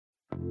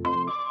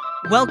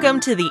Welcome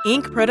to the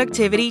Inc.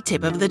 Productivity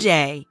Tip of the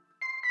Day.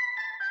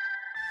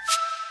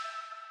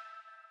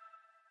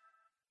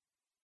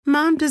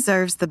 Mom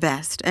deserves the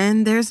best,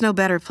 and there's no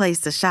better place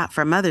to shop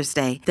for Mother's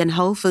Day than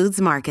Whole Foods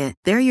Market.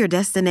 They're your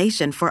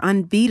destination for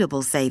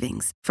unbeatable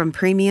savings, from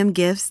premium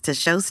gifts to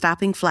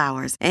show-stopping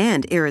flowers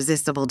and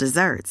irresistible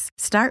desserts.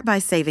 Start by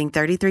saving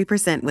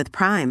 33% with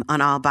Prime on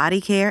all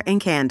body care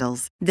and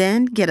candles.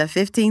 Then get a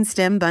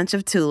 15-stem bunch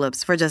of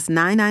tulips for just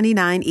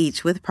 $9.99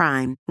 each with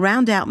Prime.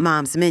 Round out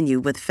Mom's menu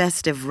with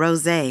festive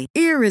rosé,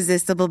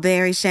 irresistible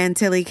berry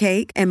chantilly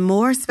cake, and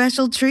more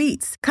special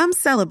treats. Come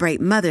celebrate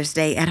Mother's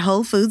Day at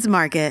Whole Foods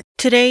Market.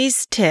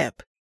 Today's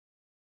tip: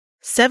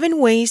 7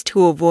 ways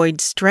to avoid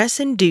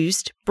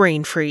stress-induced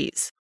brain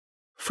freeze.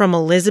 From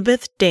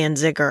Elizabeth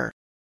Danziger.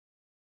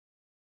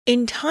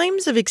 In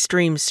times of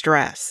extreme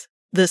stress,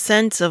 the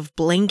sense of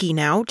blanking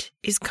out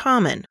is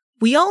common.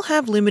 We all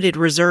have limited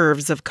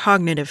reserves of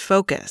cognitive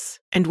focus,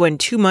 and when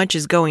too much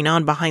is going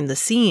on behind the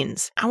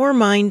scenes, our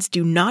minds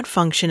do not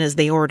function as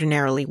they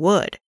ordinarily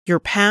would. Your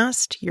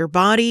past, your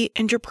body,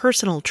 and your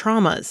personal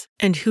traumas,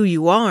 and who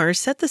you are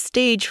set the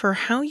stage for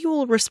how you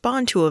will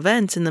respond to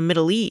events in the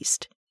Middle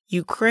East,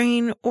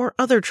 Ukraine, or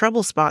other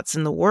trouble spots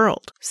in the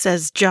world,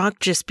 says Jacques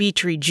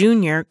Gispitri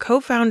Jr.,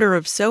 co-founder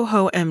of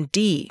Soho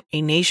MD,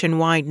 a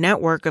nationwide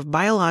network of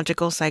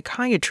biological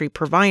psychiatry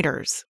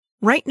providers.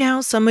 Right now,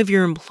 some of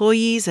your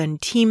employees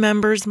and team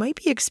members might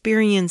be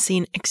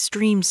experiencing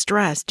extreme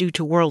stress due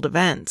to world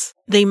events.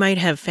 They might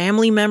have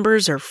family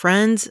members or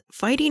friends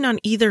fighting on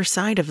either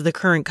side of the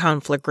current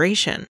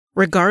conflagration.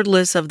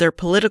 Regardless of their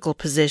political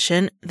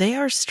position, they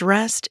are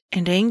stressed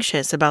and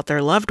anxious about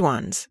their loved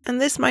ones,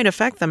 and this might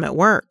affect them at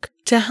work.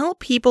 To help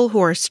people who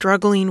are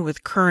struggling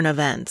with current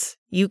events,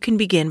 you can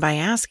begin by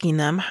asking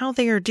them how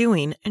they are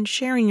doing and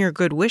sharing your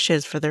good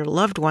wishes for their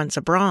loved ones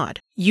abroad.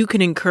 You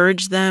can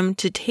encourage them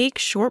to take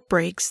short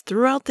breaks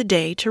throughout the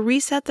day to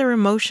reset their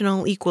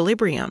emotional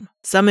equilibrium.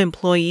 Some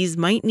employees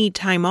might need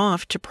time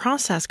off to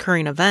process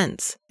current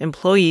events.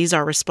 Employees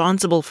are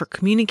responsible for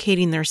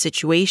communicating their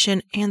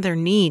situation and their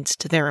needs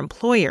to their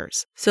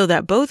employers so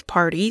that both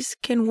parties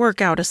can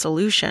work out a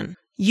solution.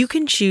 You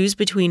can choose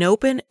between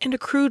open and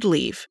accrued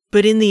leave,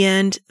 but in the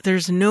end,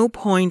 there's no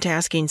point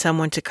asking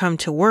someone to come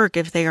to work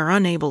if they are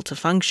unable to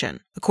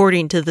function.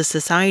 According to the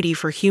Society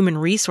for Human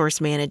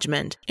Resource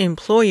Management,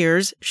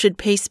 employers should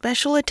pay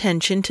special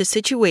attention to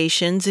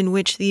situations in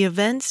which the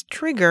events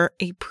trigger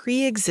a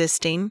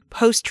pre-existing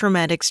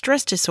post-traumatic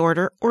stress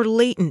disorder or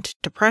latent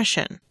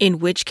depression, in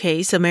which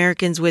case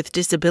Americans with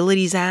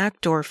Disabilities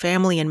Act or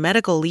Family and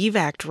Medical Leave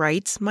Act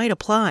rights might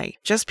apply.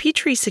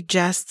 Gispitri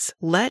suggests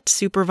let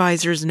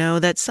supervisors know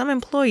that some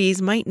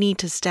employees might need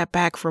to step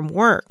back from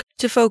work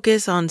to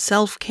focus on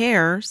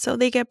self-care so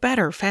they get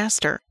better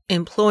faster.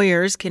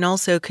 Employers can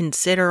also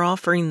consider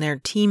offering their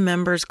team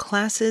members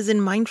classes in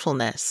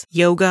mindfulness,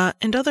 yoga,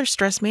 and other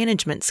stress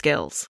management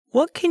skills.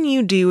 What can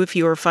you do if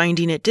you are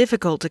finding it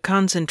difficult to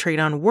concentrate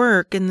on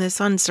work in this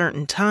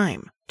uncertain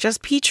time?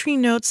 Gispitri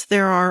notes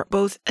there are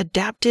both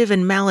adaptive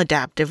and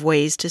maladaptive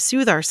ways to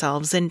soothe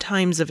ourselves in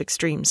times of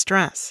extreme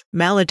stress.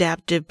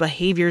 Maladaptive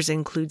behaviors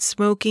include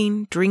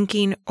smoking,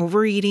 drinking,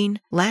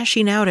 overeating,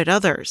 lashing out at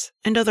others,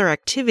 and other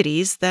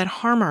activities that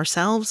harm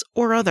ourselves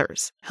or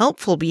others.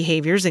 Helpful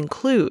behaviors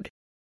include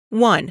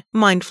 1.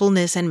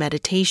 Mindfulness and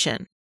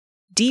meditation.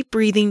 Deep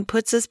breathing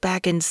puts us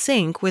back in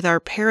sync with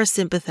our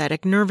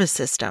parasympathetic nervous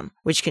system,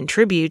 which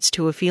contributes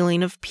to a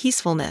feeling of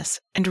peacefulness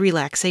and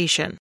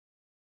relaxation.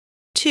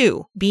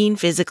 2. Being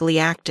physically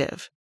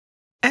active.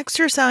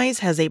 Exercise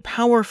has a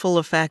powerful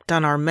effect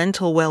on our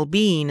mental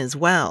well-being as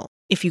well.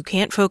 If you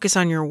can't focus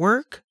on your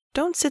work,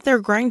 don't sit there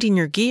grinding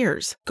your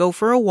gears. Go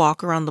for a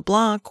walk around the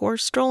block or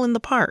stroll in the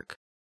park.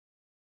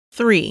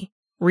 3.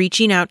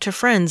 Reaching out to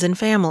friends and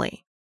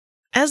family.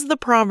 As the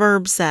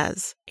proverb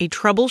says, a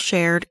trouble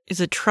shared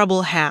is a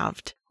trouble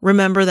halved.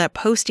 Remember that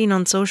posting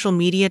on social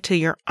media to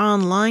your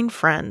online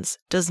friends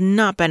does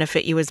not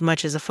benefit you as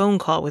much as a phone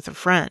call with a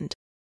friend.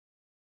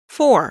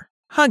 4.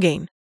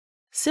 Hugging.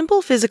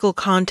 Simple physical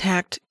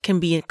contact can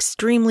be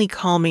extremely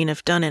calming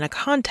if done in a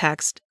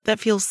context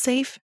that feels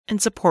safe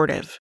and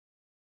supportive.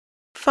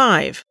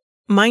 5.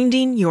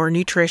 Minding your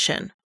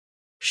nutrition.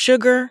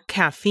 Sugar,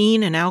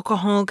 caffeine, and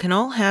alcohol can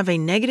all have a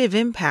negative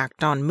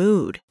impact on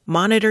mood.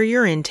 Monitor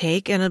your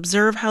intake and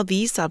observe how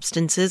these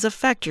substances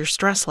affect your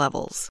stress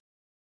levels.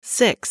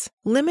 6.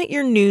 Limit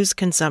your news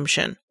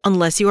consumption.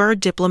 Unless you are a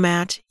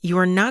diplomat, you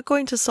are not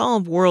going to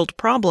solve world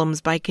problems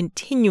by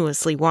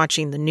continuously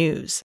watching the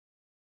news.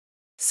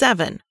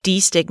 7.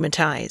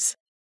 Destigmatize.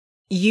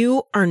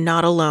 You are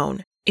not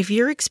alone. If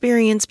your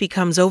experience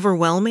becomes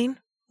overwhelming,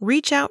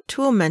 reach out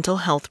to a mental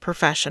health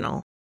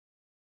professional.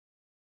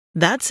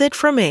 That's it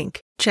from Inc.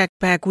 Check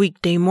back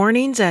weekday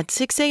mornings at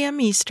 6 a.m.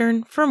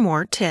 Eastern for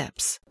more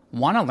tips.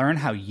 Want to learn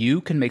how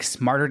you can make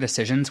smarter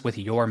decisions with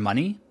your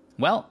money?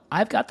 Well,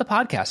 I've got the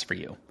podcast for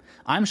you.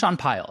 I'm Sean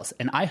Piles,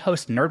 and I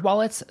host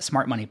NerdWallet's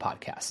Smart Money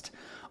Podcast.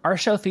 Our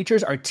show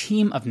features our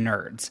team of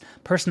nerds,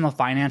 personal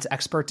finance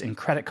experts in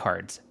credit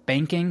cards,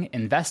 banking,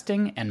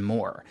 investing, and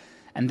more.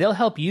 and they'll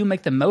help you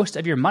make the most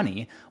of your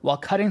money while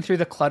cutting through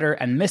the clutter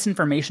and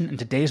misinformation in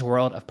today's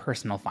world of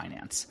personal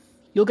finance.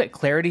 You'll get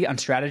clarity on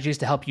strategies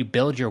to help you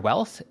build your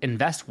wealth,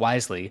 invest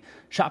wisely,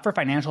 shop for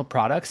financial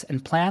products,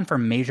 and plan for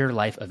major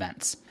life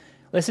events.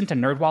 Listen to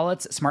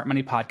NerdWallet's Smart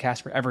Money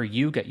Podcast wherever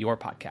you get your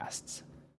podcasts.